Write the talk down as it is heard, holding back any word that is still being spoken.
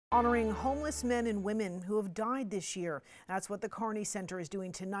Honoring homeless men and women who have died this year. That's what the Kearney Center is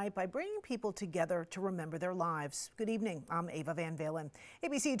doing tonight by bringing people together to remember their lives. Good evening. I'm Ava Van Valen.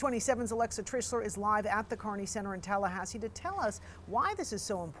 ABC 27's Alexa Trishler is live at the Kearney Center in Tallahassee to tell us why this is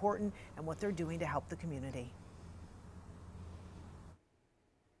so important and what they're doing to help the community.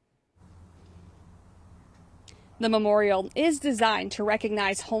 The memorial is designed to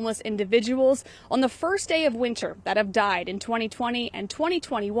recognize homeless individuals on the first day of winter that have died in 2020 and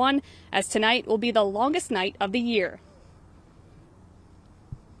 2021, as tonight will be the longest night of the year.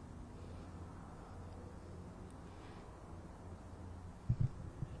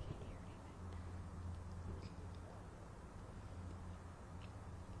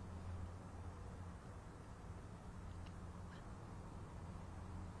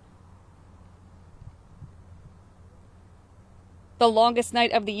 The longest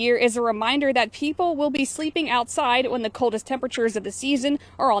night of the year is a reminder that people will be sleeping outside when the coldest temperatures of the season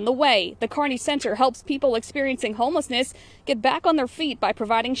are on the way. The Kearney Center helps people experiencing homelessness get back on their feet by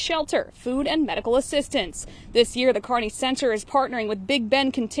providing shelter, food, and medical assistance. This year, the Kearney Center is partnering with Big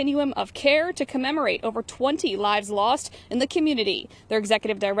Bend Continuum of Care to commemorate over 20 lives lost in the community. Their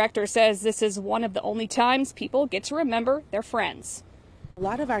executive director says this is one of the only times people get to remember their friends. A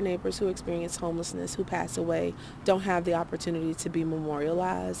lot of our neighbors who experience homelessness, who pass away, don't have the opportunity to be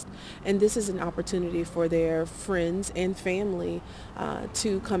memorialized. And this is an opportunity for their friends and family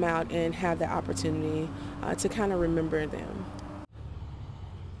to come out and have the opportunity to kind of remember them.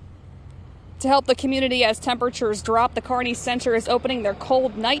 To help the community as temperatures drop, the Kearney Center is opening their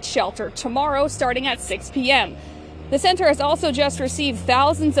cold night shelter tomorrow starting at 6 p.m. The center has also just received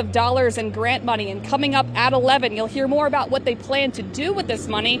thousands of dollars in grant money, and coming up at 11, you'll hear more about what they plan to do with this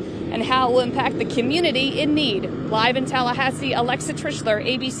money and how it will impact the community in need. Live in Tallahassee, Alexa Trishler,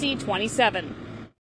 ABC 27.